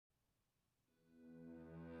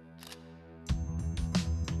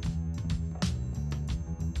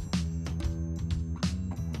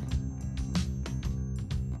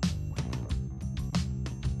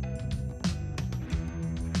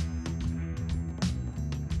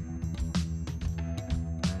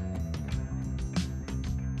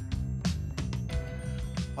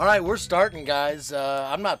All right, we're starting, guys.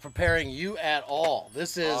 I'm not preparing you at all.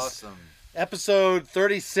 This is awesome. Episode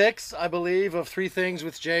 36, I believe, of Three Things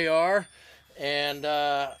with JR. And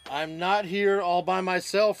I'm not here all by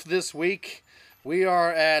myself this week. We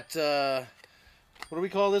are at, what do we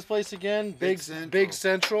call this place again? Big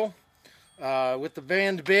Central. With the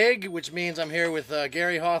band BiG, which means I'm here with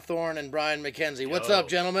Gary Hawthorne and Brian McKenzie. What's up,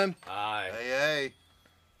 gentlemen? Hi. Hey.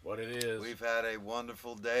 What it is. We've had a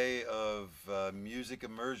wonderful day of music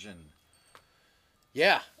immersion.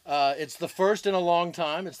 Yeah, it's the first in a long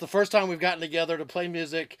time. It's the first time we've gotten together to play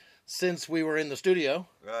music since we were in the studio.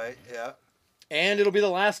 Right, yeah. And it'll be the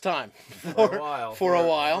last time for a while. For a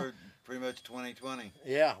while. For pretty much 2020.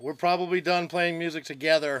 Yeah, we're probably done playing music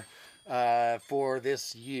together for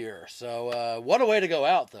this year. So what a way to go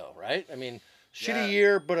out, though, right? I mean, shitty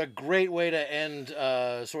year, but a great way to end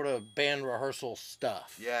sort of band rehearsal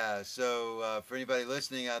stuff. Yeah, so for anybody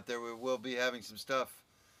listening out there, we will be having some stuff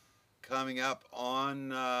coming up on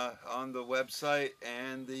the website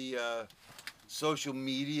and the social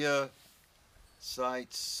media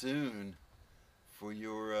sites soon for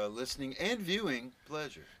your listening and viewing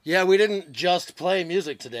pleasure. Yeah, we didn't just play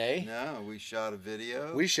music today. No, we shot a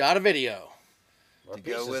video. To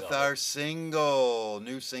go with our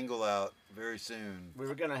new single out very soon. We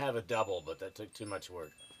were going to have a double, but that took too much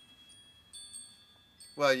work.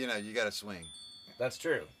 Well, you got to swing. That's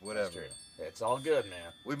true. Whatever. That's true. It's all good,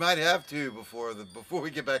 man. We might have to before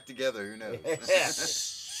we get back together. Who knows? Yeah.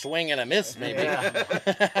 Swing and a miss, maybe.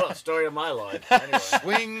 Yeah. Well, story of my life.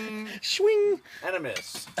 Anyway. Swing and a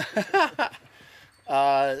miss.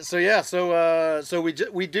 So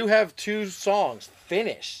we do have two songs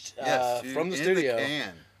finished from the studio.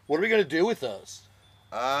 What are we gonna do with those?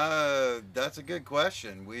 That's a good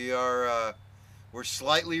question. We're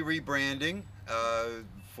slightly rebranding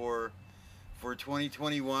for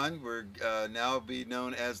 2021. We're now be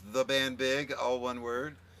known as the band BiG, all one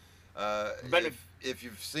word. If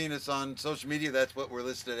you've seen us on social media, that's what we're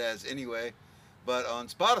listed as anyway. But on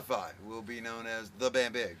Spotify, we'll be known as the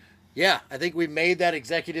band BiG. Yeah, I think we made that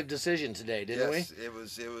executive decision today, didn't we? Yes,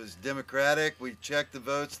 it was democratic. We checked the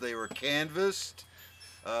votes. They were canvassed,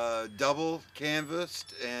 double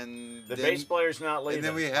canvassed, and the bass player's not leaving. And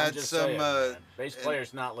then we had some bass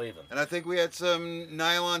player's not leaving. And I think we had some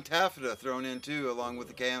nylon taffeta thrown in too, along with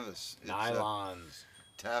the canvas. Nylons.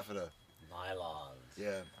 Taffeta. Nylons.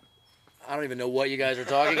 Yeah. I don't even know what you guys are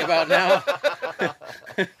talking about now.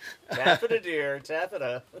 Taffeta, dear,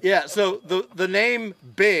 taffeta. Yeah, so the name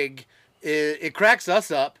BiG, it cracks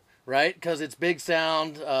us up, right? Because it's big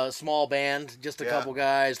sound, small band, just a couple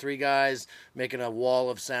guys, three guys making a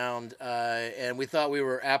wall of sound, and we thought we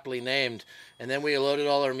were aptly named. And then we loaded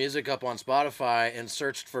all our music up on Spotify and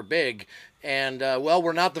searched for BiG, and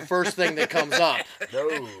we're not the first thing that comes up.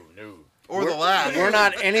 No. Or the last. We're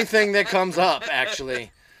not anything that comes up,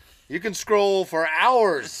 actually. You can scroll for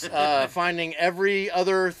hours finding every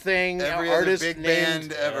other thing, every artist other big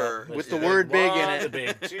named band ever with the word BiG in it. The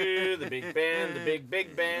big two, the big band, the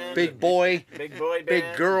big band, big boy, big band,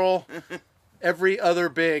 big girl, every other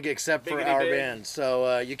BiG except for our band.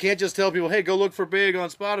 So you can't just tell people, hey, go look for BiG on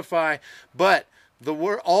Spotify. But the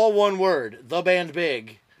word, all one word, the band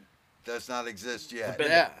BiG, does not exist yet.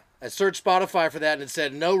 Yeah, I searched Spotify for that and it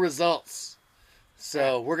said no results.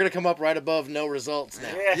 So we're going to come up right above no results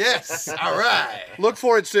now. Yes. All right. Look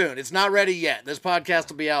for it soon. It's not ready yet. This podcast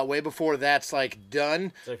will be out way before that's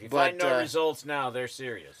done. So if you find no results now, they're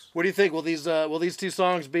serious. What do you think? Will these two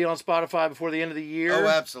songs be on Spotify before the end of the year? Oh,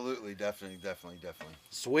 absolutely. Definitely.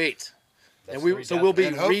 Sweet. We'll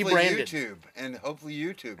be rebranded. Hopefully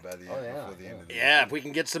YouTube by the end before the end of the year. Yeah, if we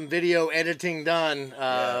can get some video editing done,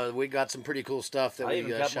 we got some pretty cool stuff that I we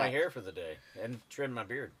even cut shot. my hair for the day and trimmed my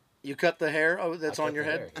beard. You cut the hair? Oh, that's on your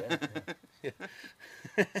head? Hair, yeah.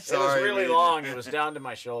 It was really long. It was down to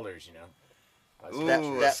my shoulders,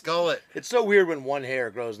 Ooh, skull it. It's so weird when one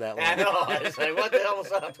hair grows that long. I know. I was like, what the hell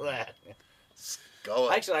was up with that?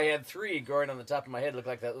 Skull it. Actually, I had three growing on the top of my head. Looked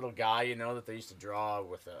like that little guy, that they used to draw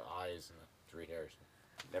with the eyes and the three hairs.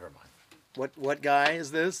 Never mind. What guy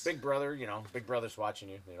is this? Big brother, Big brother's watching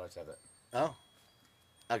you. They always have that. Oh.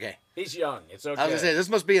 Okay. He's young. It's okay. I was going to say, this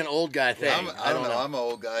must be an old guy thing. I don't know. I'm an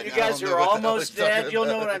old guy. You guys who are almost dead, you'll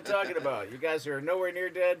know what I'm talking about. You guys who are nowhere near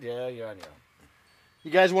dead, yeah, you're on your own.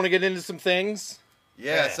 You guys want to get into some things?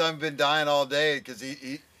 Yes, I've been dying all day because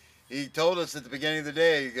he told us at the beginning of the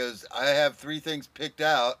day, he goes, I have 3 things picked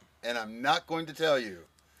out, and I'm not going to tell you.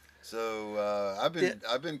 So I've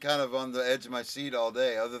been kind of on the edge of my seat all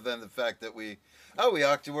day, other than the fact that we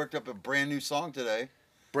actually worked up a brand new song today.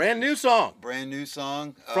 Brand new song. Brand new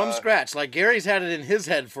song. From scratch. Like Gary's had it in his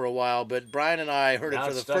head for a while, but Brian and I heard it Now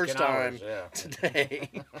for it's the stuck first in time ours, today.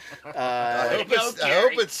 I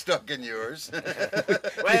hope it's stuck in yours.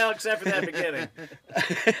 Well, except for that beginning.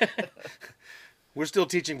 We're still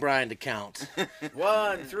teaching Brian to count.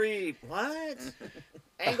 1, 3, what?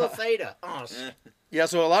 Angle theta. Oh, Yeah,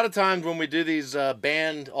 so a lot of times when we do these all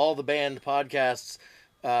the band podcasts,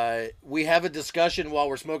 we have a discussion while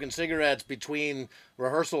we're smoking cigarettes between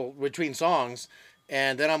songs,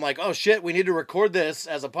 and then I'm like, oh shit, we need to record this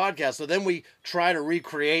as a podcast. So then we try to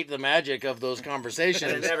recreate the magic of those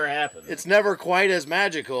conversations. it never happened. It's never quite as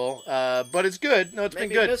magical, but it's good. No, it's Maybe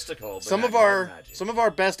been good. mystical, but Some not of our magic. some of our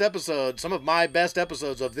best episodes, some of my best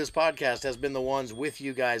episodes of this podcast has been the ones with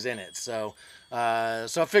you guys in it. So I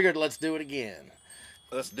figured let's do it again.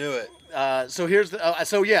 Let's do it. So here's the.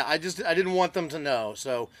 I didn't want them to know.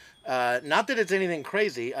 So not that it's anything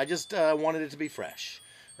crazy. I just wanted it to be fresh,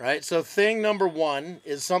 right? So thing number one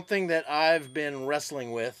is something that I've been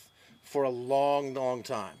wrestling with for a long, long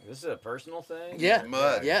time. This is a personal thing? Yeah,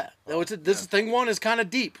 Mud. yeah. No, thing one is kind of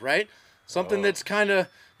deep, right? Something that's kind of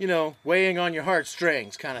weighing on your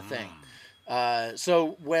heartstrings, kind of thing.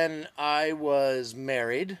 So when I was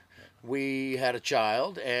married, we had a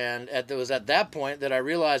child, and it was at that point that I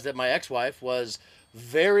realized that my ex-wife was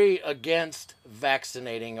very against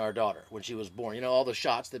vaccinating our daughter when she was born. You know, all the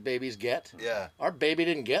shots that babies get? Yeah. Our baby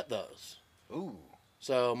didn't get those. Ooh.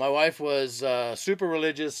 So my wife was super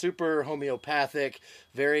religious, super homeopathic,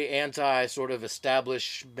 very anti sort of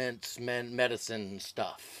establishment medicine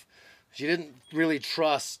stuff. She didn't really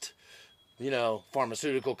trust,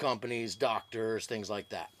 pharmaceutical companies, doctors, things like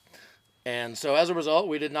that. And so as a result,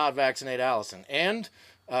 we did not vaccinate Allison. And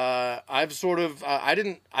I've sort of I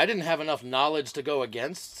didn't have enough knowledge to go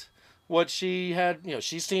against what she had.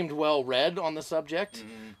 She seemed well read on the subject,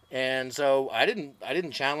 and so I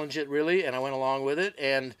didn't challenge it really, and I went along with it.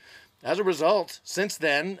 And as a result, since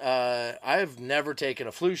then, I've never taken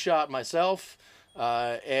a flu shot myself,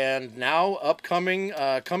 and now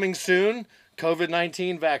coming soon,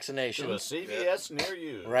 COVID-19 vaccinations. To a CVS near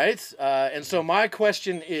you. Right? And so my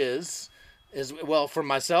question is, well, for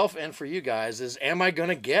myself and for you guys, is am I going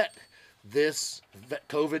to get this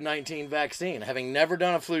COVID-19 vaccine? Having never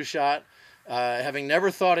done a flu shot, having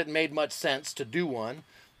never thought it made much sense to do one,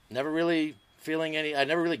 I never really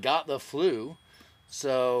got the flu.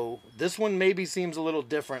 So this one maybe seems a little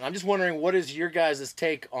different. I'm just wondering, what is your guys'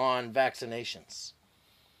 take on vaccinations?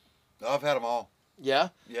 I've had them all. Yeah?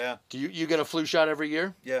 Yeah. Do you get a flu shot every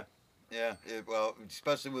year? Yeah. Yeah. Well,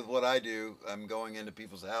 especially with what I do, I'm going into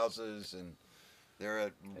people's houses and they're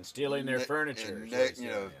at and stealing their furniture.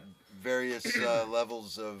 Various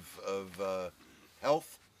levels of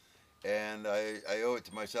health, and I owe it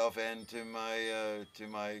to myself and to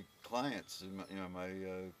my clients, my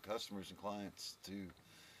customers and clients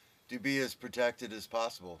to be as protected as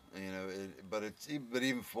possible. But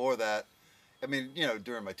even for that, I mean,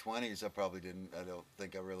 during my 20s, I don't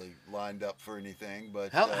think I really lined up for anything.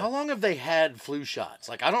 But how long have they had flu shots?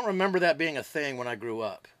 Like, I don't remember that being a thing when I grew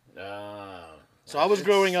up. So I was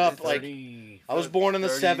growing up, I was born in the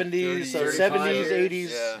 70s, so 70s,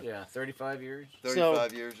 80s. Yeah, 35 years.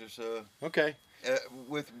 35 years or so. Okay.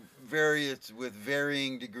 With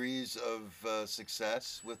varying degrees of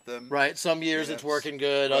success with them. Right. Some years it's working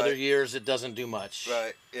good. Right. Other years it doesn't do much.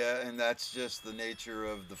 Right. Yeah, and that's just the nature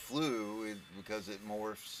of the flu because it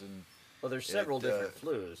morphs and. Well, there's several different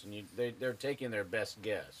flus, and they're taking their best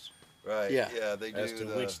guess. Right. Yeah. Yeah, they do. As to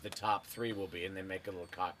which the top 3 will be, and they make a little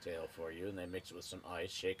cocktail for you, and they mix it with some ice,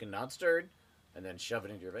 shaken, not stirred, and then shove it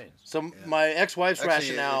into your veins. So my ex-wife's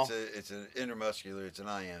rationale. It's an intermuscular. It's an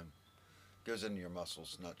IM. Goes into your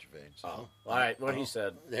muscles, not your veins. Oh, all right. What he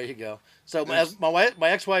said. There you go. So my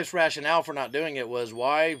ex-wife's rationale for not doing it was,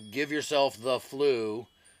 why give yourself the flu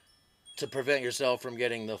to prevent yourself from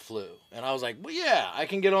getting the flu? And I was like, well, yeah, I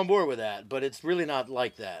can get on board with that, but it's really not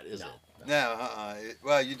like that, is it? No,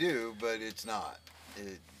 well, you do, but it's not.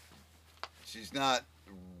 She's not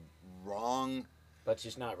wrong. But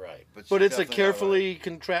she's not right. But it's a carefully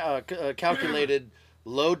calculated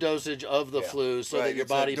low dosage of the flu so that your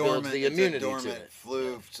body builds the immunity to it. It's a dormant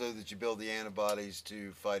flu so that you build the antibodies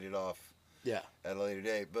to fight it off at a later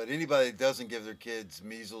date. But anybody that doesn't give their kids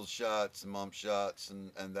measles shots and mumps shots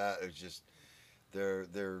and that is just,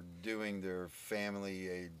 they're doing their family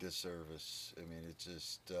a disservice. I mean, it's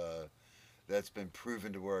just, that's been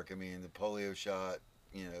proven to work. I mean, the polio shot,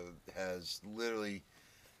 has literally...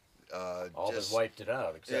 all just wiped it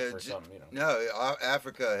out, except for some, No,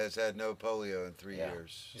 Africa has had no polio in 3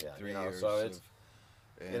 years. Yeah, 3 years. So it's,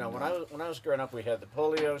 when I was growing up, we had the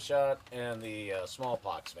polio shot and the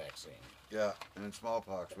smallpox vaccine. Yeah, and then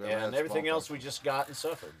smallpox. We haven't And had everything smallpox. else we just got and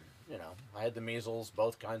suffered. You know, I had the measles,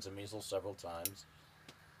 both kinds of measles, several times.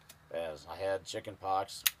 As I had chicken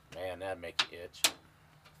pox, man, that'd make you itch.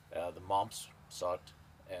 The mumps sucked,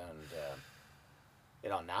 and you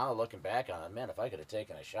know, now looking back on it, man, if I could have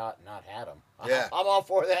taken a shot and not had them, Yeah. I'm all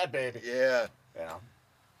for that, baby. Yeah. You know,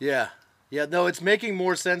 Yeah. Yeah, no, it's making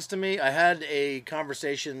more sense to me. I had a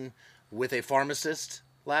conversation with a pharmacist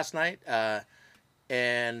last night,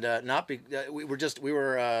 and not be, we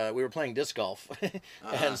were playing disc golf,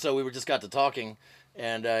 and so we were just got to talking,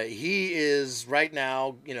 and he is right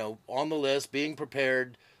now, you know, on the list, being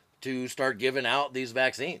prepared to start giving out these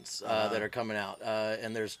vaccines that are coming out,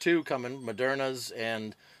 and there's two coming, Moderna's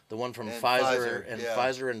and the one from And Pfizer, Pfizer, and yeah.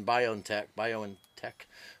 Pfizer and BioNTech,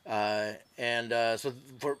 so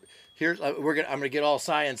for. Here's I'm gonna get all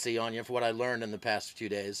sciencey on you for what I learned in the past few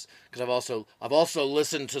days, because I've also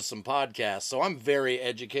listened to some podcasts, so I'm very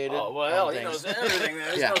educated. oh well, on he knows things. everything.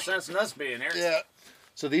 There's Yeah. no sense in us being here. Yeah.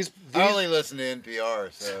 So these I only listen to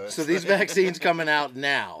NPR, so. so these vaccines coming out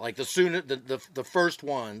now, like the first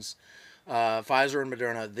ones, Pfizer and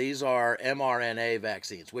Moderna. These are mRNA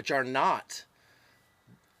vaccines, which are not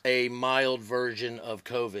a mild version of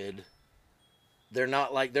COVID. They're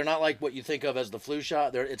not like what you think of as the flu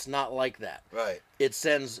shot. It's not like that. Right. It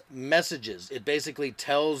sends messages. It basically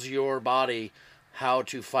tells your body how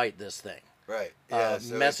to fight this thing. Right. Yeah.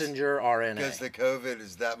 So Messenger RNA. Because the COVID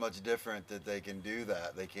is that much different that they can do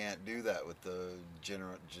that. They can't do that with the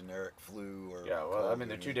generic flu or. Yeah, well, I mean, COVID.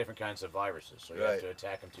 they're two different kinds of viruses, so you have Right. to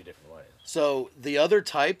attack them two different ways. So the other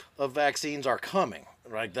type of vaccines are coming,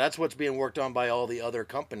 right? That's what's being worked on by all the other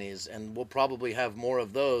companies, and we'll probably have more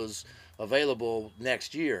of those available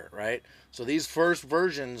next year, right? So these first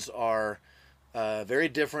versions are very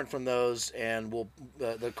different from those, and will,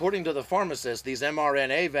 according to the pharmacist, these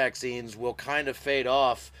mRNA vaccines will kind of fade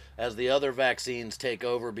off as the other vaccines take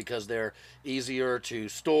over because they're easier to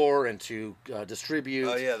store and to distribute.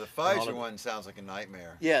 Oh yeah, the all Pfizer of- one sounds like a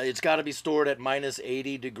nightmare. Yeah, it's got to be stored at minus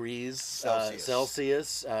 80 degrees Celsius.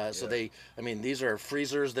 So Yeah. these are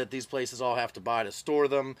freezers that these places all have to buy to store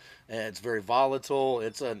them, and it's very volatile.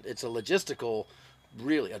 It's a logistical,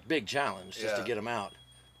 really a big challenge just to Yeah. get them out.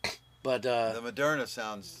 But The Moderna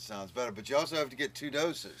sounds better, but you also have to get 2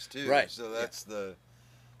 doses too. Right. So that's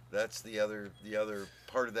the other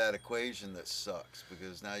part of that equation that sucks,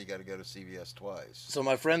 because now you got to go to CVS twice. so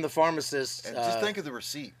my friend the pharmacist, And just think of the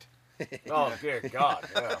receipt. Oh, dear God,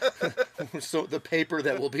 yeah. so the paper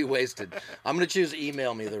that will be wasted. I'm gonna choose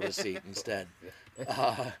email me the receipt instead.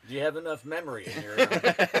 Do you have enough memory in your...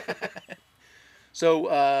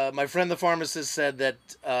 So my friend the pharmacist said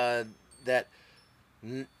that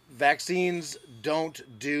vaccines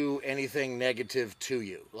don't do anything negative to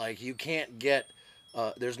you. Like you can't get,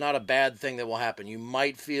 there's not a bad thing that will happen. You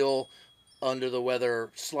might feel under the weather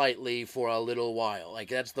slightly for a little while. Like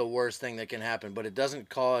that's the worst thing that can happen, but it doesn't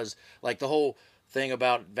cause, like the whole thing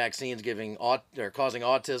about vaccines causing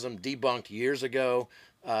autism debunked years ago.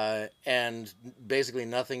 And basically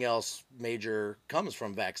nothing else major comes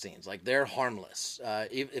from vaccines. Like they're harmless.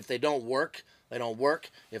 If they don't work, they don't work.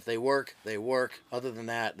 If they work, they work. Other than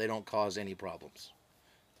that, they don't cause any problems.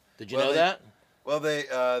 Did you know that? Well, they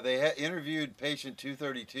interviewed patient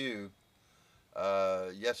 232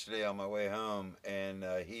 yesterday on my way home, and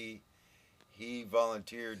he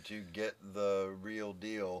volunteered to get the real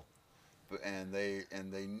deal, and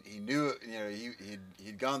he knew it. You know,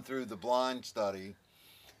 he'd gone through the blind study,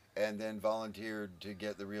 and then volunteered to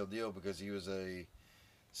get the real deal because he was a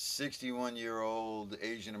 61-year-old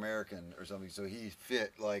Asian American or something, so he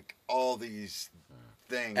fit like all these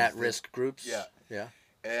things. At-risk groups. Yeah. Yeah.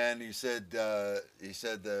 And he said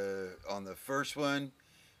on the first one,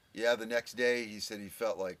 yeah, the next day he said he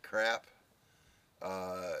felt like crap,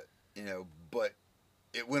 but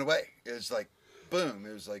it went away. It was like, boom.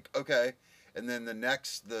 It was like, okay. And then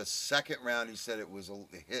the second round, he said it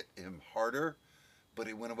hit him harder, but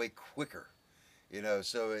it went away quicker.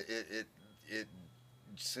 So it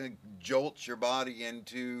jolts your body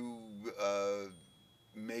into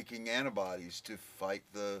making antibodies to fight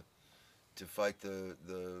the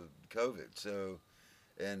COVID. So,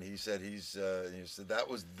 and he said he said that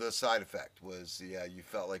was the side effect was, yeah, you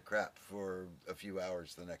felt like crap for a few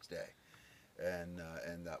hours the next day, and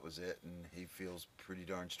that was it. And he feels pretty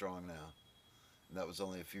darn strong now. And that was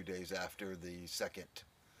only a few days after the second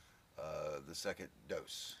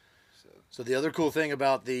dose. So the other cool thing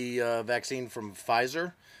about the vaccine from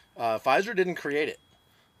Pfizer, Pfizer didn't create it.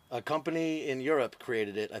 A company in Europe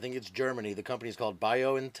created it. I think it's Germany. The company's called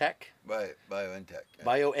BioNTech. Right, BioNTech. Yeah.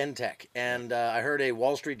 BioNTech. And I heard a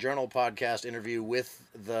Wall Street Journal podcast interview with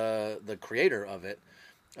the creator of it.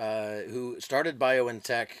 who started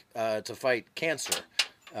BioNTech to fight cancer,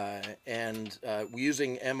 and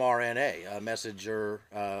using mRNA, messenger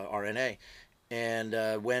RNA.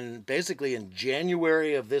 And when basically in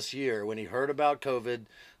January of this year, when he heard about COVID,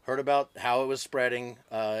 heard about how it was spreading,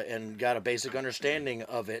 and got a basic understanding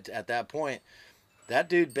of it at that point, that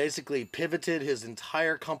dude basically pivoted his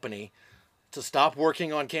entire company to stop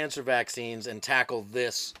working on cancer vaccines and tackle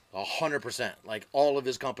this 100%, like all of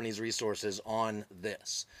his company's resources on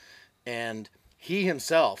this. And he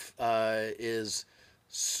himself is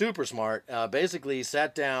super smart. Basically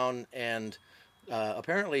sat down and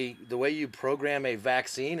apparently the way you program a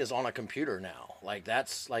vaccine is on a computer now. Like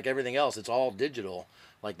that's like everything else. It's all digital.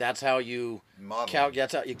 Like that's how you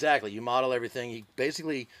exactly. You model everything. He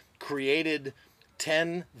basically created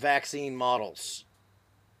 10 vaccine models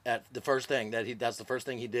at the first thing that's the first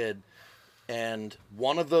thing he did. And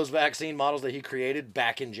one of those vaccine models that he created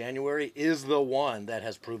back in January is the one that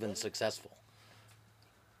has proven successful.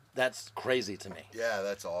 That's crazy to me. Yeah,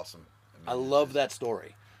 that's awesome. I love that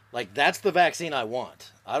story. Like, that's the vaccine I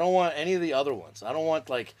want. I don't want any of the other ones. I don't want,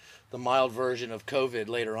 like, the mild version of COVID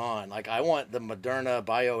later on. Like, I want the Moderna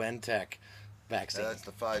BioNTech vaccine. That's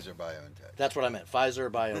the Pfizer BioNTech. That's what I meant.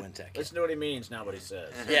 Pfizer BioNTech. Listen to what he means, not what he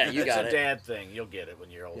says. Yeah, you got it. It's a dad thing. You'll get it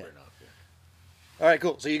when you're older enough. All right,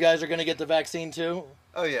 cool. So you guys are going to get the vaccine too?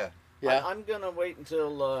 Oh, yeah. Yeah. I'm going to wait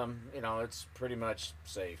until, it's pretty much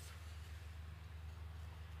safe.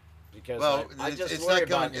 Because I just it's worry not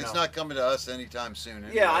coming. about, It's not coming to us anytime soon.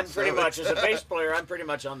 Anyway, yeah, I'm pretty much as a bass player. I'm pretty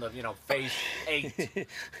much on the phase 8,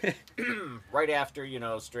 right after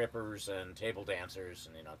strippers and table dancers,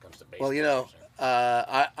 and it comes to bass. Well,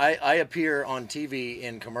 I appear on TV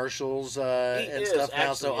in commercials and stuff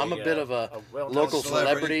now, so I'm a bit of a local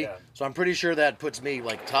celebrity. Yeah. So I'm pretty sure that puts me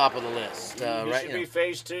like top of the list. You should be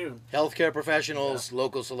phase 2. Healthcare professionals,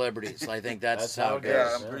 local celebrities. I think that's how it goes.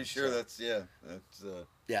 Yeah, I'm pretty sure that's.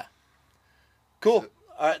 Yeah. Cool.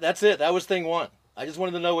 All right, that's it. That was thing 1. I just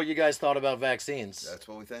wanted to know what you guys thought about vaccines. That's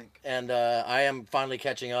what we think. And I am finally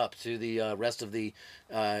catching up to the rest of the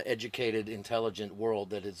educated, intelligent world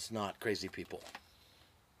that is not crazy people.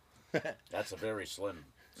 That's a very slim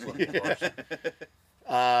portion.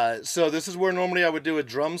 So this is where normally I would do a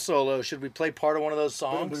drum solo. Should we play part of one of those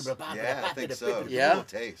songs? Yeah, I think so. Yeah? Cool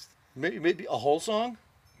taste. Maybe a whole song?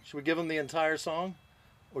 Should we give them the entire song?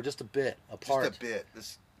 Or just a bit, a part? Just a bit.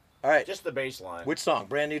 All right. Just the bass line. Which song?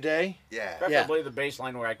 Brand New Day? Yeah. Preferably the bass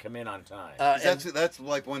line where I come in on time. That's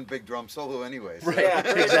like one big drum solo anyway. So. Right. Yeah,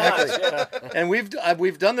 Exactly. Yeah. And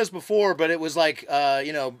we've done this before, but it was like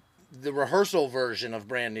the rehearsal version of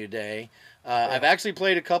Brand New Day. I've actually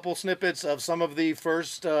played a couple snippets of some of the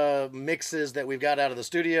first mixes that we've got out of the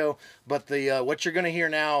studio, but the what you're going to hear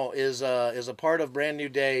now is a part of Brand New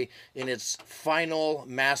Day in its final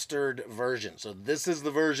mastered version. So this is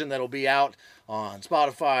the version that'll be out on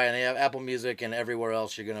Spotify and Apple Music and everywhere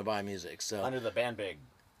else you're going to buy music. So Under the band BiG.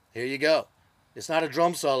 Here you go. It's not a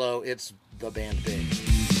drum solo, it's the band BiG.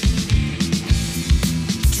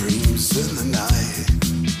 Dreams in the night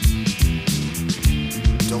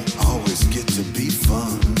don't always get to be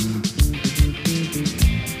fun.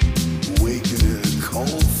 Waking in a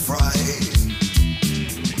cold fright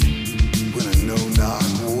when a no-knock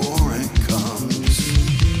warrant comes.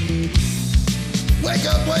 Wake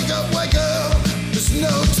up, wake up, wake up. There's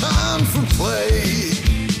no time for play.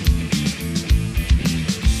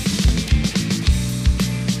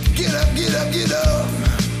 Get up, get up, get up.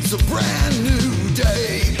 It's a brand new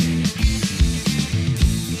day.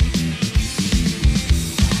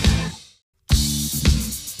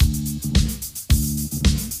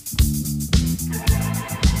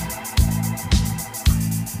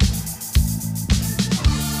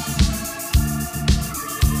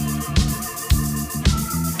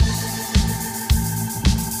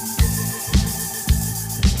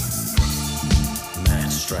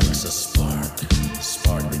 Strikes a spark,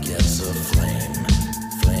 spark begets a flame,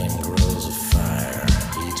 flame grows a fire,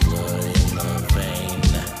 heats blood in the vein.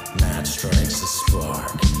 Match strikes a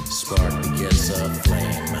spark, spark begets a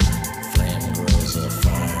flame, flame grows a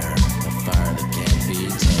fire that can't be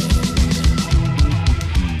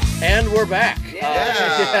tamed. And we're back.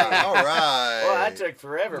 Yeah. All right. Well, that took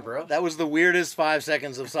forever, bro. That was the weirdest 5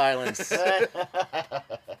 seconds of silence.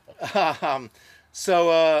 So,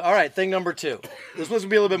 all right, thing number 2. This was going to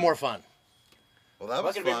be a little bit more fun. Well, that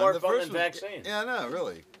was What could be fun. more The fun first than one- vaccines? Yeah, no,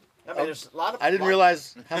 really. I mean, there's a lot of. I didn't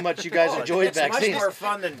realize how much you guys enjoyed it's vaccines. much more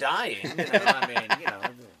fun than dying. I mean,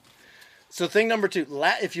 So thing number 2,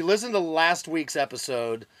 if you listen to last week's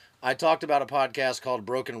episode, I talked about a podcast called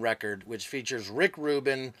Broken Record, which features Rick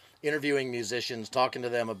Rubin interviewing musicians, talking to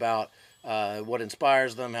them about what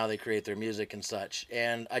inspires them, how they create their music and such.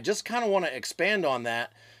 And I just kind of want to expand on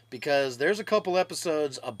that because there's a couple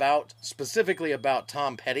episodes specifically about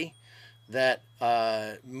Tom Petty that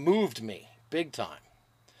moved me big time.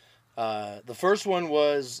 The first one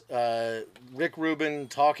was Rick Rubin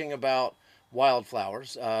talking about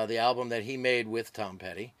Wildflowers, the album that he made with Tom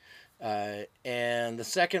Petty. And the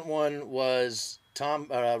second one was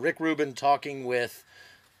Rick Rubin talking with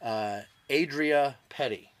Adria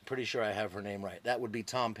Petty. Pretty sure I have her name right. That would be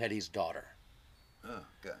Tom Petty's daughter. Oh,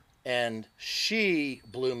 okay. And she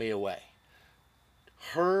blew me away.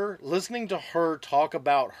 Listening to her talk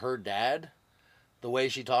about her dad, the way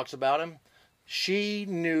she talks about him, she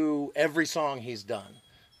knew every song he's done.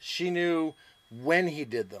 She knew when he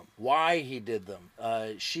did them, why he did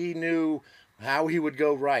them. She knew how he would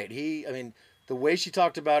go right. The way she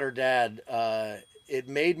talked about her dad, it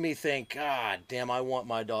made me think, God damn, I want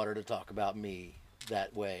my daughter to talk about me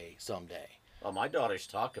that way someday. Well, my daughters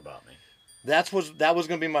talk about me. That was going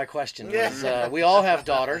to be my question. We all have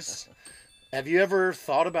daughters. Have you ever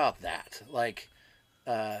thought about that? Like,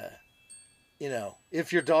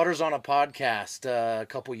 if your daughter's on a podcast a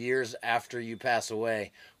couple years after you pass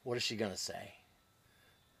away, what is she going to say?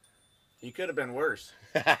 He could have been worse.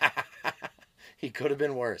 He could have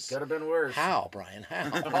been worse. Could have been worse. How, Brian?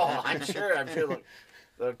 How? Oh, I'm sure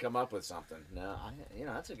they'll come up with something. No,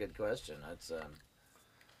 that's a good question. That's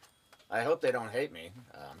I hope they don't hate me.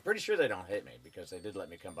 I'm pretty sure they don't hate me because they did let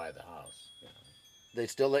me come by the house. They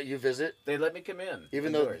still let you visit? They let me come in.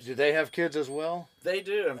 Even though, do they have kids as well? They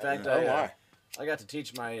do. In fact, why? I got to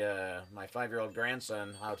teach my 5-year-old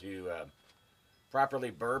grandson how to properly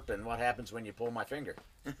burp and what happens when you pull my finger.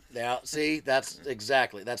 Now, see, that's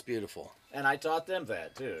beautiful. And I taught them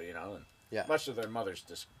that too, and yeah. Much to their mother's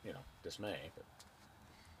dismay. But.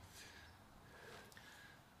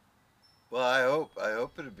 Well, I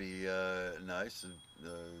hope it'd be nice.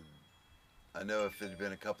 I know if it had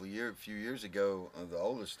been a few years ago, the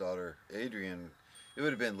oldest daughter, Adrian, it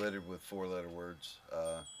would have been littered with 4-letter words.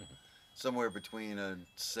 Somewhere between a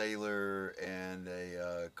sailor and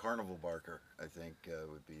a carnival barker, I think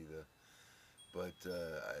would be the. But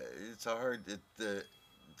it's a hard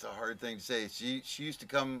thing to say. She used to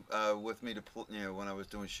come with me to when I was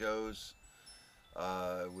doing shows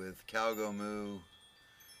with Calgo Moo.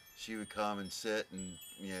 She would come and sit, and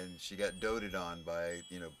she got doted on by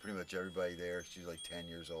pretty much everybody there. She was like 10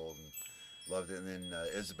 years old and loved it. And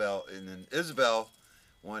then Isabel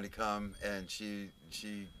wanted to come, and she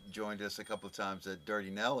joined us a couple of times at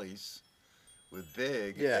Dirty Nelly's with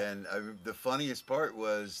BiG. Yeah. And the funniest part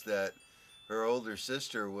was that her older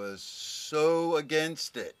sister was so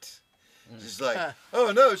against it. She's like,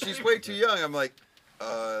 oh no, she's way too young. I'm like,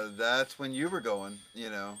 that's when you were going,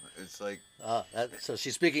 it's like. So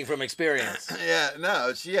she's speaking from experience. Yeah,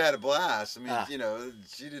 no, she had a blast. She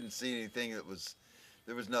didn't see anything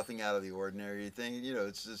there was nothing out of the ordinary thing.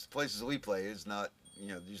 It's just places we play. It's not,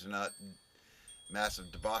 these are not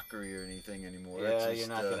massive debauchery or anything anymore. Yeah, it's just, you're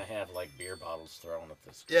not gonna have like beer bottles thrown at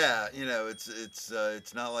this. Yeah, it's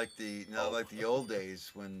not like the old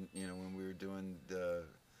days when we were doing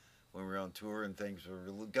when we were on tour and things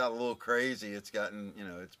got a little crazy. It's gotten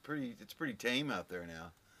it's pretty tame out there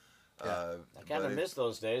now. Yeah. I kind of miss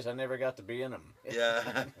those days. I never got to be in them.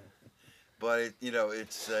 Yeah, but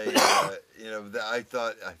it's a I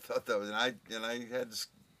thought that was and I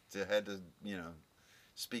had to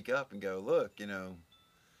speak up and go, look, you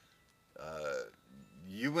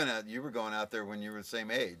were going out there when you were the same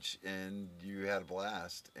age and you had a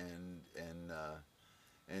blast and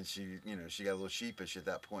she got a little sheepish at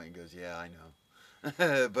that point and goes, yeah, I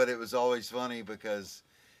know. But it was always funny because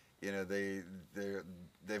they've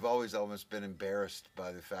always almost been embarrassed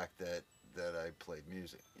by the fact that I played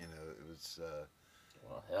music. It was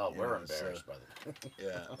well, hell, we're embarrassed by that.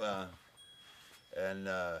 Yeah, and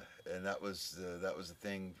that was the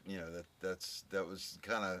thing. That was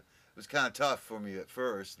kind of tough for me at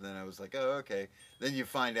first. And then I was like, oh, okay. Then you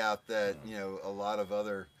find out that a lot of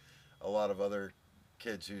other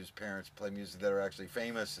kids whose parents play music that are actually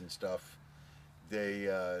famous and stuff, they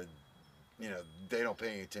don't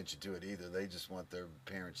pay any attention to it either. They just want their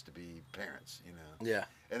parents to be parents, Yeah.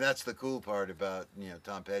 And that's the cool part about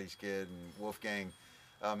Tom Petty's kid and Wolfgang.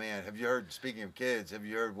 Oh man, speaking of kids, have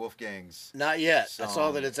you heard Wolfgang's? Not yet. Song? I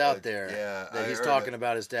saw that it's out there. Yeah, that he's talking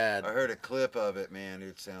about his dad. I heard a clip of it, man.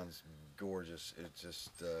 It sounds gorgeous. It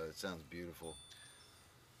just it sounds beautiful.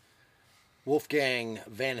 Wolfgang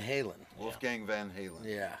Van Halen. Wolfgang Van Halen.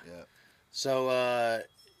 Yeah. Yeah. So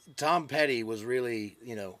Tom Petty was really,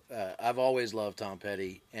 I've always loved Tom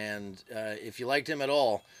Petty, and if you liked him at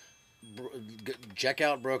all, check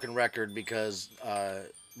out Broken Record because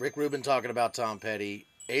Rick Rubin talking about Tom Petty,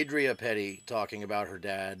 Adria Petty talking about her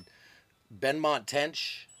dad, Benmont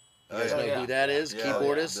Tench, you guys know who that is,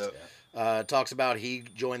 keyboardist, talks about he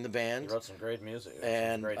joined the band. He wrote some great music.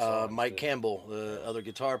 And great songs, Mike too. Campbell, the other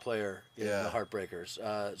guitar player in the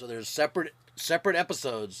Heartbreakers. So there's separate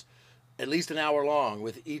episodes, at least an hour long,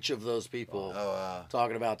 with each of those people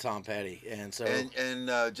talking about Tom Petty. And so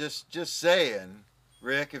just saying,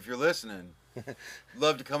 Rick, if you're listening,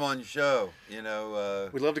 love to come on your show. You know,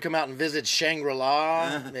 we'd love to come out and visit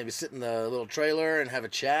Shangri-La, maybe sit in the little trailer and have a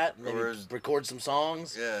chat, maybe record some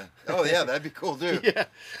songs. Yeah. Oh yeah, that'd be cool too. Yeah.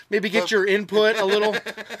 Maybe get your input a little.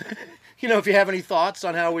 You know, if you have any thoughts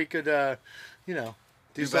on how we could, do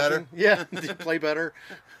Do something. better. Yeah, play better.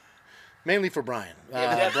 Mainly for Brian.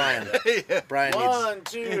 Brian. Brian needs. 1,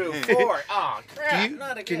 2, 4. Oh crap!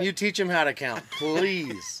 Not again. Can you teach him how to count,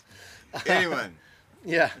 please? Anyone,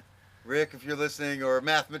 Yeah. Rick, if you're listening, or a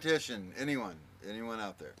mathematician, anyone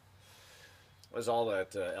out there. It was all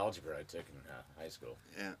that algebra I took in high school.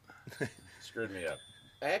 Yeah. Screwed me up.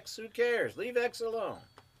 X, who cares? Leave X alone.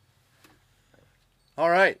 All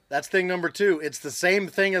right, that's thing number 2. It's the same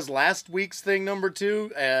thing as last week's thing number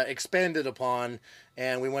 2, expanded upon,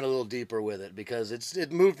 and we went a little deeper with it because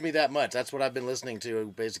it moved me that much. That's what I've been listening to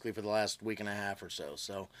basically for the last week and a half or so.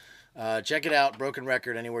 So check it out, Broken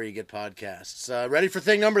Record, anywhere you get podcasts. Ready for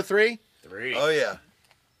thing number 3? 3. Oh yeah.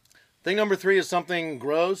 Thing number 3 is something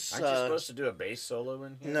gross. Aren't you supposed to do a bass solo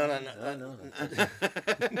in here? No.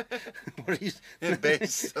 What are you?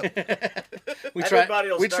 Bass. We Everybody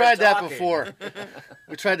will tried start that talking. before.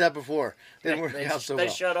 We tried that before. Didn't work out so They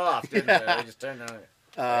well. shut off, didn't they? They just turned on. What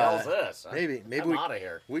the hell's this? Maybe I'm out of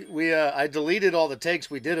here. I deleted all the takes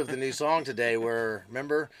we did of the new song today. Where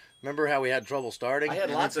remember how we had trouble starting? I had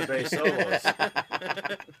lots of bass solos.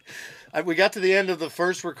 We got to the end of the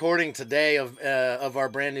first recording today of our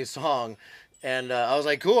brand new song, and I was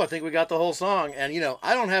like, "Cool, I think we got the whole song." And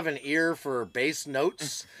I don't have an ear for bass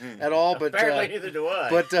notes at all, but Apparently neither do I.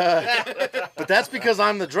 but that's because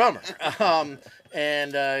I'm the drummer.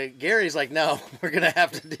 And Gary's like, "No, we're gonna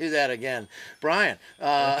have to do that again." Brian,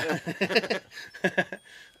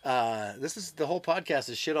 this is the whole podcast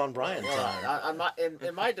is shit on Brian.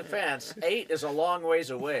 In my defense, 8 is a long ways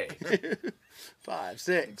away. 5,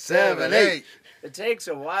 6, 7, 8. It takes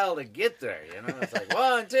a while to get there, It's like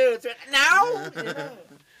 1, 2, 3. Now.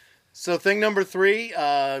 So thing number 3,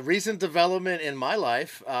 recent development in my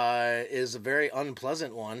life is a very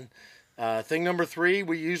unpleasant one. Thing number 3,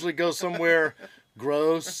 we usually go somewhere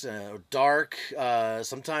gross, dark,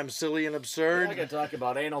 sometimes silly and absurd. You're not gonna talk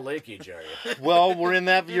about anal leakage, are you? Well, we're in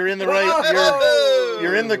that. You're in the right.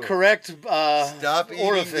 You're in the correct Stop eating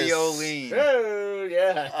orifice. the Olean. Oh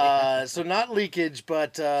yeah. So not leakage,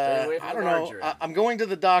 but away from I don't the know. margarine. I'm going to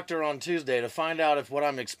the doctor on Tuesday to find out if what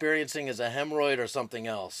I'm experiencing is a hemorrhoid or something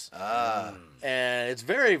else. And it's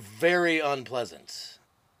very, very unpleasant.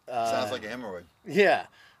 Sounds like a hemorrhoid. Yeah.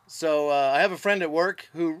 So I have a friend at work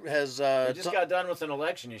who has. You just got done with an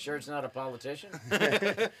election. You sure it's not a politician?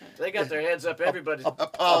 They got their heads up. Everybody's a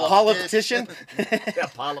politician. Yeah,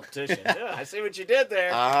 politician. Yeah, I see what you did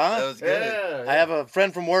there. That was good. Yeah. I have a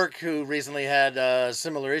friend from work who recently had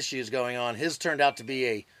similar issues going on. His turned out to be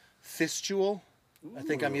a fistule. I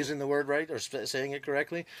think I'm using the word right or saying it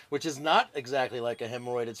correctly, which is not exactly like a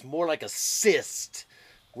hemorrhoid. It's more like a cyst,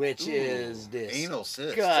 which is this. Anal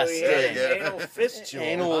cyst. So he had an Yeah. anal fistule.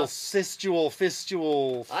 Anal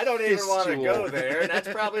fistule. I don't even want to fistule. go there. And that's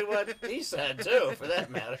probably what he said too, for that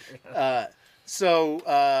matter. So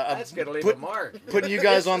That's gonna leave a mark. putting you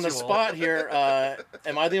guys on the Fistule. spot here.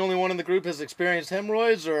 Am I the only one in the group has experienced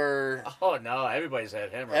hemorrhoids, or Oh no, everybody's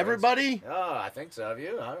had hemorrhoids. everybody? Oh, I think so. Have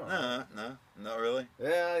you? I don't know. No, not really.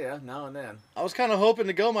 Yeah, now and then. I was kind of hoping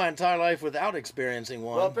to go my entire life without experiencing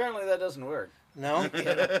one. Well, apparently that doesn't work. No.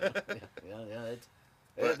 Yeah.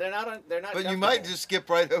 They're not. They're not. But you might just skip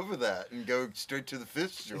right over that and go straight to the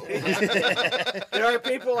fistule. There are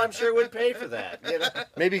people I'm sure would pay for that.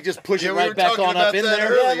 Maybe just push it we right were back talking on up about in that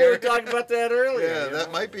there. earlier. Yeah, we were talking about that earlier. Yeah, you that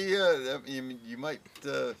know? might be. You might.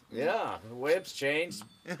 Yeah, whips, chains,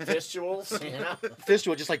 fistules.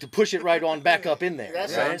 Fistule, just like to push it right on back up in there. That right?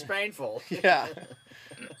 sounds painful. Yeah.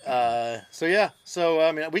 So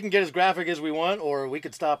I mean, we can get as graphic as we want, or we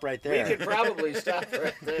could stop right We there. could probably stop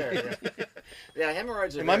right there. Yeah,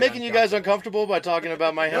 hemorrhoids are Am I very making you guys uncomfortable by talking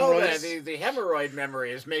about my No, hemorrhoids? the hemorrhoid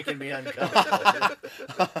memory is making me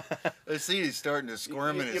uncomfortable. I see he's starting to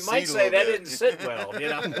squirm in you his might seat a say that little didn't sit well,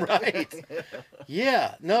 Right.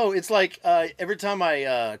 Yeah. No, it's like every time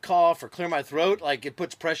I cough or clear my throat, like it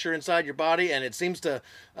puts pressure inside your body, and it seems to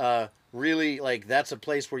really like that's a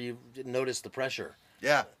place where you notice the pressure.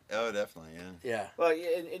 Yeah. Oh, definitely. Yeah. Yeah. Well,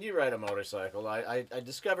 and you ride a motorcycle. I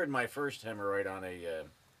discovered my first hemorrhoid on a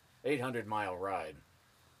 800-mile ride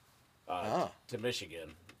to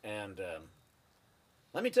Michigan, and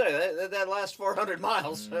let me tell you that last 400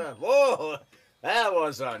 miles, whoa, that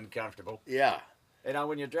was uncomfortable. Yeah. You know,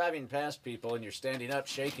 when you're driving past people and you're standing up,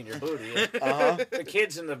 shaking your booty, and the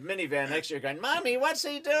kids in the minivan next to you are going, "Mommy, what's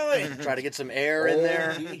he doing?" Try to get some air in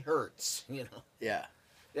there. He hurts, you know. Yeah.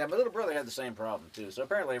 Yeah, my little brother had the same problem too. So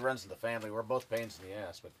apparently it runs in the family. We're both pains in the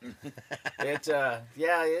ass, but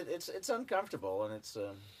it's uncomfortable, and it's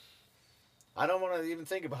I don't want to even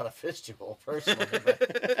think about a fistule personally,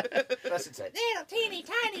 but unless it's a little teeny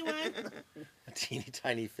tiny one. A teeny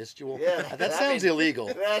tiny fistule. Yeah, That sounds illegal.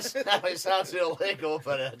 That sounds illegal,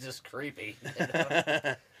 but just creepy. You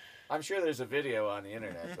know? I'm sure there's a video on the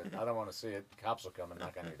internet, but I don't want to see it. Cops will come and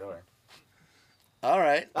knock on your door. All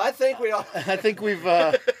right. I think we all. I think we've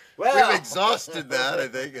We've exhausted that, I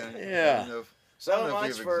think. Yeah. So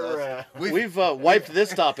much for. we've wiped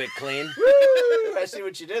this topic clean. Woo! I see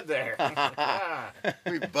what you did there.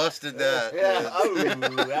 We busted that. Yeah. Oh,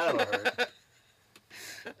 that'll hurt.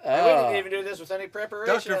 And we didn't even do this with any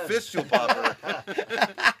preparation. Dr. Fistule Popper.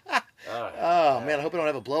 Oh man, I hope I don't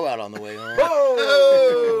have a blowout on the way home.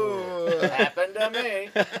 Whoa! Happened to me.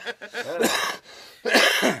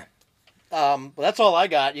 Well, that's all I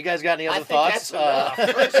got. You guys got any other thoughts?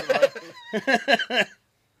 That's enough,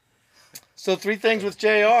 So 3 Things with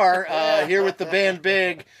JR here with the band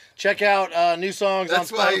BiG. Check out new songs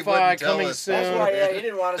That's on why he Spotify wouldn't tell coming us. soon. That's why he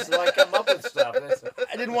didn't want us to come up with stuff.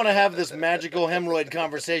 I didn't want to have this magical hemorrhoid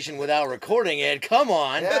conversation without recording it. Come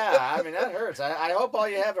on. Yeah, I mean that hurts. I hope all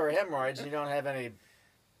you have are hemorrhoids and you don't have any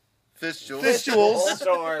Fistules.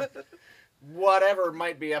 or whatever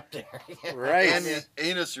might be up there. Right. And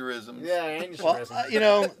anusurisms. Yeah, anusurism.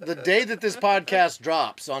 Well, the day that this podcast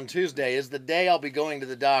drops on Tuesday is the day I'll be going to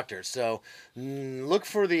the doctor. So look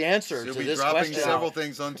for the answer You'll to be this dropping question. several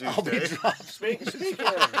things on I'll be Tuesday.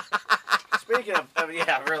 Speaking of,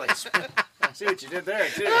 yeah, really. See what you did there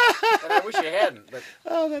too. And I wish you hadn't. But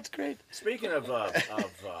Oh, that's great. speaking of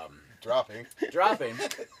Dropping. dropping,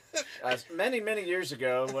 many years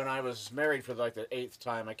ago when I was married for like the 8th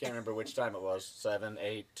time, I can't remember which time it was, 7,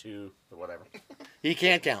 8, 2, or whatever. He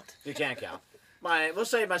can't count. You can't count. We'll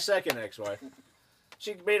say my second ex-wife.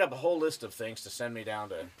 She made up a whole list of things to send me down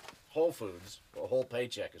to Whole Foods, or whole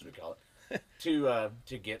paycheck as we call it, to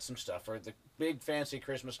get some stuff for the big fancy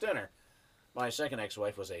Christmas dinner. My second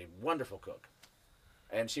ex-wife was a wonderful cook,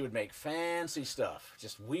 and she would make fancy stuff,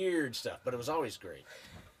 just weird stuff, but it was always great.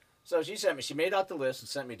 So she made out the list and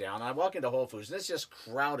sent me down. I walk into Whole Foods, and it's just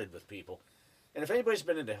crowded with people. And if anybody's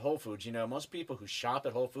been into Whole Foods, you know, most people who shop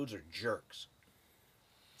at Whole Foods are jerks.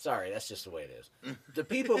 Sorry, that's just the way it is. The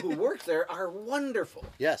people who work there are wonderful.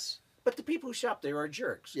 Yes. But the people who shop there are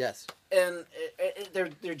jerks. Yes. And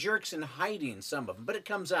they're jerks in hiding, some of them. But it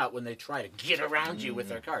comes out when they try to get around you with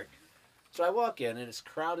their cart. So I walk in, and it's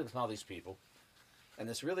crowded with all these people. And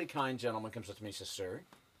this really kind gentleman comes up to me and says, "Sir,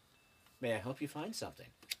 may I help you find something?"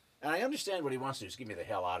 And I understand what he wants to do is get me the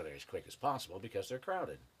hell out of there as quick as possible because they're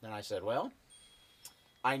crowded. And I said, "Well,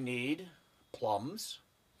 I need plums.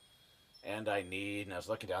 And I was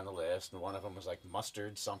looking down the list, and one of them was like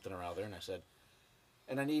mustard something or other. And I said,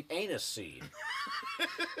 and I need anise seed."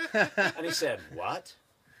 And he said, "What?"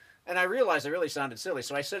 And I realized I really sounded silly.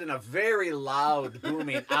 So I said in a very loud,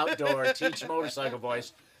 booming, outdoor teach motorcycle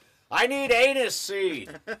voice, "I need anise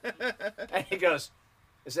seed." And he goes,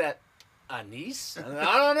 "Is that anise?" And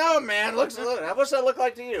I don't know, man. What's that look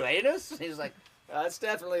like to you? Anus? He's like, "It's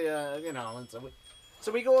definitely, you know." And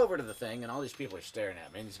so we go over to the thing, and all these people are staring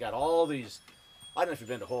at me. And he's got all these, I don't know if you've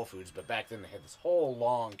been to Whole Foods, but back then they had this whole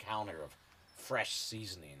long counter of fresh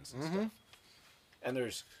seasonings and stuff. And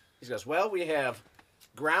he goes, "Well, we have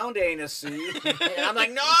ground anus seed." And I'm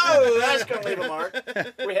like, "No, that's going to leave a mark.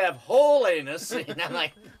 We have whole anus seed." And I'm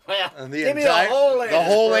like, "Well, give me the whole anus. The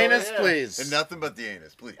whole bro. anus, Yeah. please. And nothing but the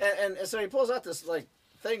anus, please. And so he pulls out this like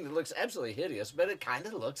thing that looks absolutely hideous, but it kind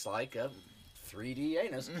of looks like a 3D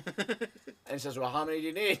anus. And he says, "Well, how many do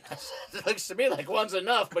you need?" I said, "It looks to me like one's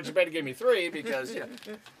enough, but you better give me 3 because, you know."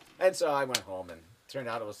 And so I went home, and it turned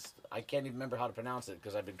out I can't even remember how to pronounce it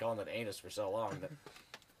because I've been calling it anus for so long. But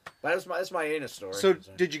that's my anus story. So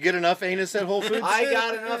did you get enough anus at Whole Foods? I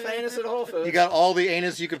got enough anus at Whole Foods. You got all the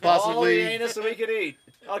anus you could all the possibly... anus that we could eat.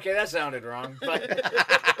 Okay, that sounded wrong. But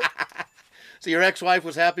So your ex-wife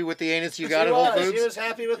was happy with the anus you got at Whole Foods? She was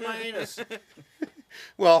happy with my anus.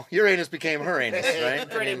 Well, your anus became her anus, right?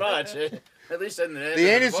 Pretty much. At least in the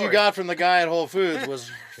anus divorce. you got from the guy at Whole Foods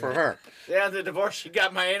was for her. Yeah, the divorce, she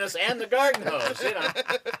got my anus and the garden hose, you know.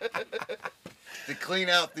 The clean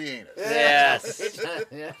out the anus. Yes.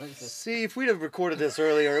 Yeah. See, if we'd have recorded this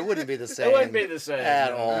earlier, it wouldn't be the same. It wouldn't be the same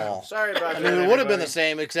at no. all. Sorry about I that. mean, it would have been the everybody.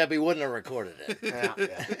 same, except he wouldn't have recorded it. Yeah.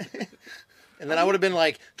 And then I would have been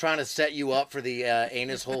like trying to set you up for the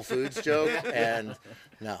anus Whole Foods joke, and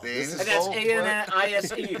no, The this anus is And that's hole?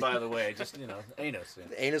 A-N-I-S-E, by the way. Just, anus.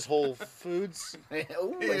 the anus Whole Foods. Ooh, I see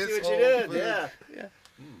what Anus you hole did. food.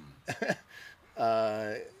 Yeah.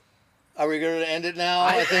 Are we going to end it now?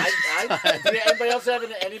 I think. Anybody else have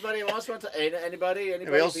anybody else want to? Anybody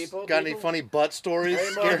else people? got any people? funny butt stories?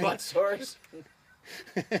 Any more Gary? butt stories?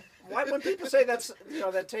 Why, when people say that's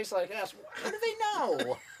that tastes like ass, how do they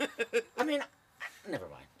know? I mean, never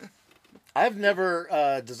mind. I've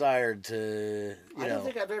never desired to, I don't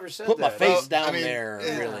think I've ever said put that. my face Well, down I mean, there.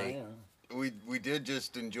 yeah. Really, We did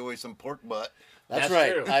just enjoy some pork butt. that's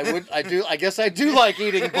That's right. true. I guess I do like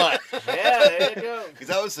eating butt. Yeah, there you go. Because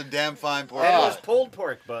that was some damn fine pork And it Oh. was butt. pulled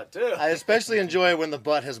pork butt too. I especially enjoy when the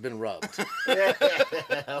butt has been rubbed. Yeah.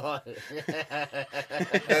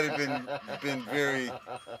 That had been very,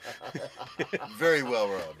 very well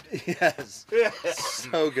rubbed. Yes,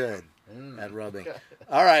 so good at rubbing.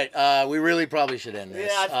 All right, we really probably should end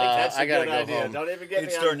this. Yeah, I think that's I a gotta good go idea. home. Don't even get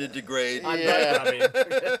It's me starting on. to degrade. On Yeah. butt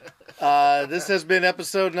rubbing. This has been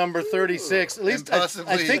episode number 36. At least And I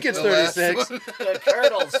possibly think it's the last 36. one. The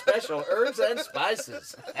Colonel Special Herbs and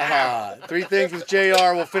Spices. Three Things with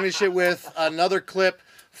JR. We'll finish it with another clip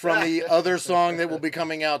from the other song that will be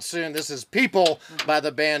coming out soon. This is People by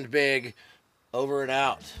the band BiG. Over and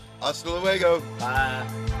out. Hasta luego. Bye.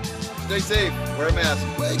 Stay safe. Wear a mask.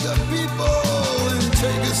 Wake up, people, and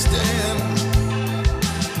take a stand.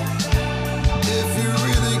 If you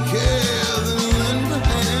really care, then lend a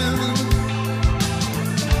hand.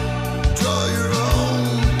 Draw your own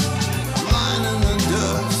line in the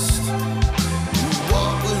dust.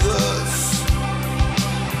 Walk with us.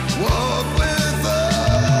 Walk with us.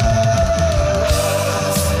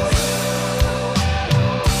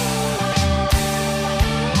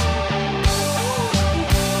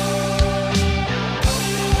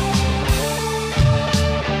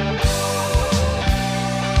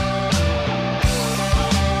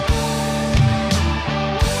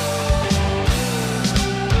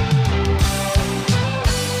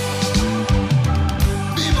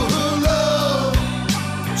 People who love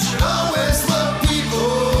should always love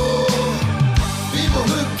people. People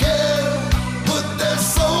who care put their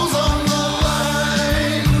souls on the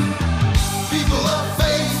line. People of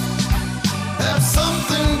faith have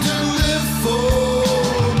something to live for.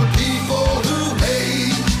 But people who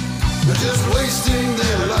hate are just wasting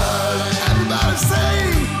their lives. Everybody say